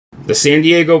The San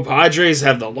Diego Padres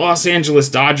have the Los Angeles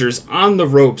Dodgers on the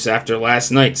ropes after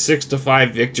last night's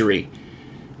 6-5 victory.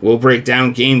 We'll break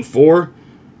down Game 4,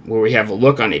 where we have a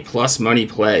look on a plus money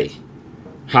play.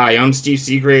 Hi, I'm Steve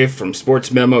Seagrave from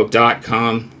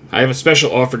SportsMemo.com. I have a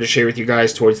special offer to share with you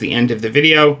guys towards the end of the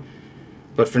video.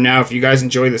 But for now, if you guys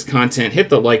enjoy this content, hit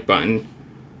the like button.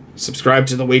 Subscribe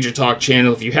to the WagerTalk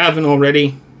channel if you haven't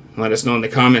already. Let us know in the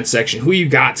comments section who you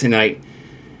got tonight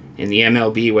in the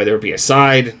MLB, whether it be a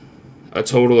side, a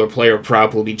total, or player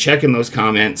prop. We'll be checking those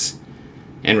comments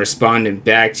and responding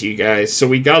back to you guys. So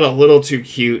we got a little too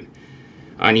cute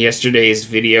on yesterday's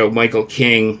video. Michael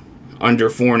King, under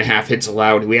 4.5 hits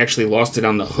allowed. We actually lost it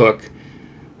on the hook.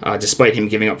 Despite him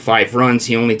giving up 5 runs,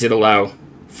 he only did allow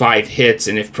 5 hits,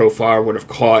 and if Profar would have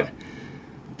caught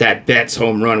that Betts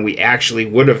home run, we actually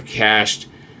would have cashed.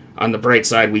 On the bright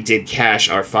side, we did cash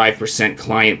our 5%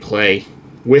 client play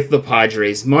with the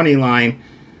Padres money line.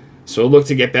 So we'll look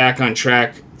to get back on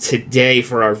track today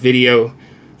for our video.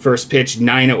 First pitch,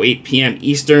 9:08 p.m.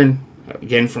 Eastern,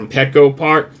 again from Petco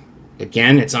Park.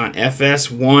 Again, it's on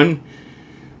FS1.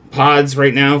 Pods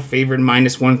right now favored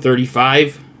minus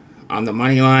 135 on the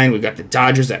money line. We've got the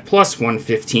Dodgers at plus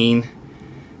 115.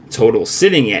 Total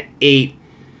sitting at 8.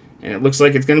 And it looks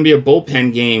like it's going to be a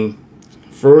bullpen game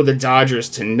for the Dodgers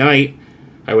tonight.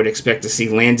 I would expect to see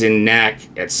Landon Knack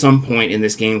at some point in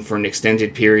this game for an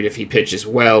extended period if he pitches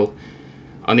well.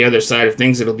 On the other side of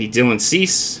things, it'll be Dylan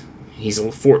Cease. He's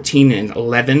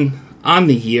 14-11 on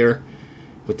the year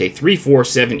with a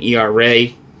 3.47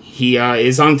 ERA. He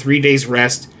is on 3 days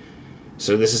rest,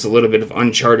 so this is a little bit of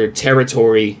uncharted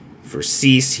territory for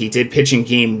Cease. He did pitch in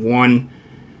Game 1.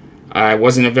 It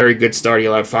wasn't a very good start. He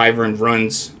allowed 5 earned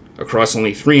runs across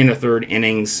only 3 1/3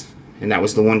 innings, and that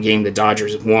was the one game the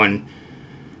Dodgers won.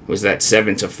 Was that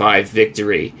 7-5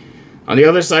 victory. On the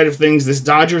other side of things, this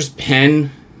Dodgers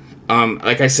pen,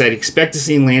 like I said, expect to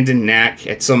see Landon Knack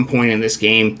at some point in this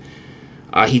game.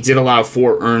 He did allow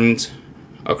 4 earned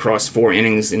across 4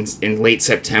 innings in late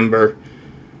September.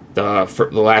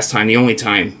 The only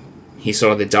time he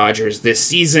saw the Dodgers this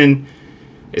season.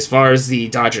 As far as the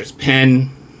Dodgers pen,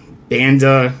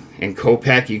 Banda and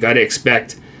Kopech, you got to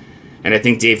expect, and I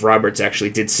think Dave Roberts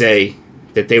actually did say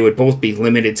that they would both be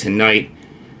limited tonight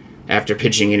after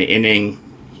pitching an inning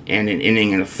and an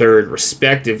inning and a third,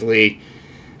 respectively.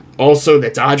 Also, the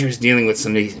Dodgers dealing with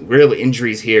some of these real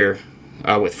injuries here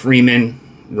with Freeman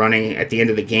running at the end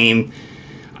of the game.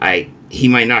 He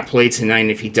might not play tonight,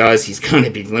 and if he does, he's going to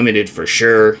be limited for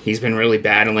sure. He's been really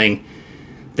battling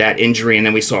that injury, and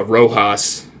then we saw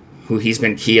Rojas, who he's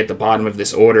been key at the bottom of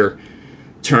this order,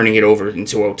 turning it over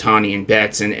into Ohtani and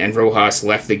Betts, and Rojas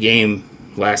left the game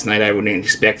last night. I wouldn't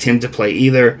expect him to play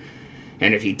either.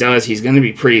 And if he does, he's going to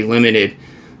be pretty limited.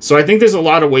 So I think there's a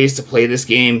lot of ways to play this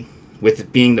game, with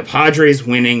it being the Padres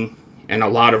winning and a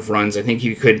lot of runs. I think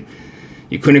you couldn't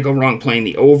go wrong playing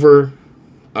the over,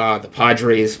 the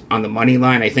Padres on the money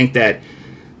line. I think that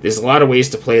there's a lot of ways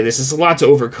to play this. There's a lot to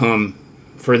overcome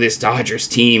for this Dodgers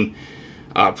team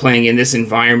playing in this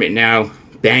environment now.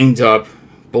 Banged up,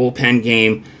 bullpen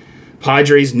game.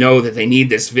 Padres know that they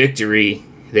need this victory.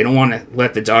 They don't want to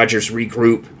let the Dodgers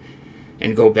regroup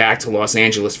and go back to Los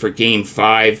Angeles for Game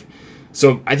 5.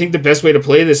 So I think the best way to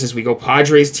play this is we go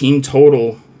Padres team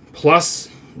total plus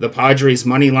the Padres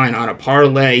money line on a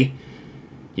parlay.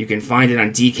 You can find it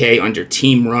on DK under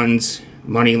team runs,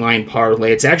 money line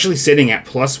parlay. It's actually sitting at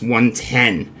plus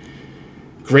 110.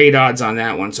 Great odds on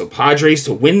that one. So Padres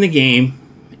to win the game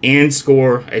and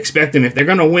score. I expect them, if they're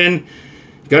going to win,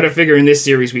 you got to figure in this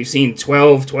series we've seen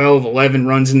 12, 11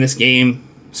 runs in this game.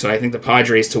 So I think the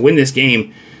Padres to win this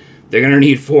game, they're going to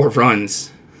need 4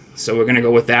 runs. So we're going to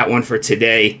go with that one for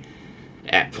today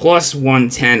at plus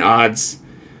 110 odds.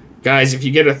 Guys, if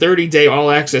you get a 30-day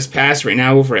all-access pass right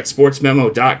now over at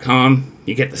SportsMemo.com,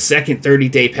 you get the second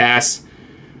 30-day pass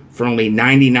for only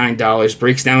 $99.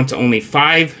 Breaks down to only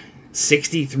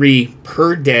 $5.63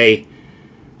 per day.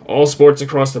 All sports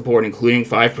across the board, including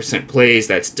 5% plays.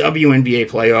 That's WNBA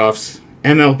playoffs,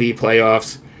 MLB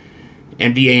playoffs,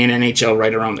 NBA and NHL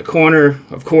right around the corner.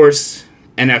 Of course,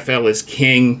 NFL is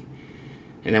king.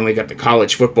 And then we got the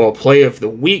college football play of the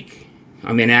week.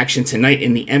 I'm in action tonight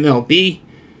in the MLB,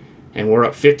 and we're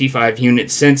up 55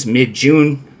 units since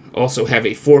mid-June. Also have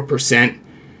a 4%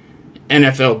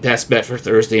 NFL best bet for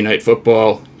Thursday night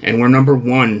football, and we're number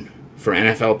 1 for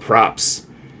NFL props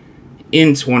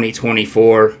in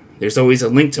 2024. There's always a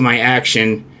link to my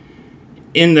action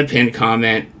in the pinned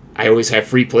comment. I always have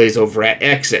free plays over at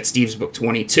X at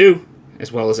StevesBook22,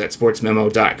 as well as at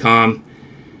SportsMemo.com.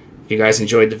 If you guys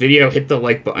enjoyed the video, hit the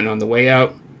like button on the way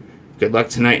out. Good luck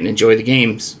tonight and enjoy the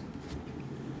games.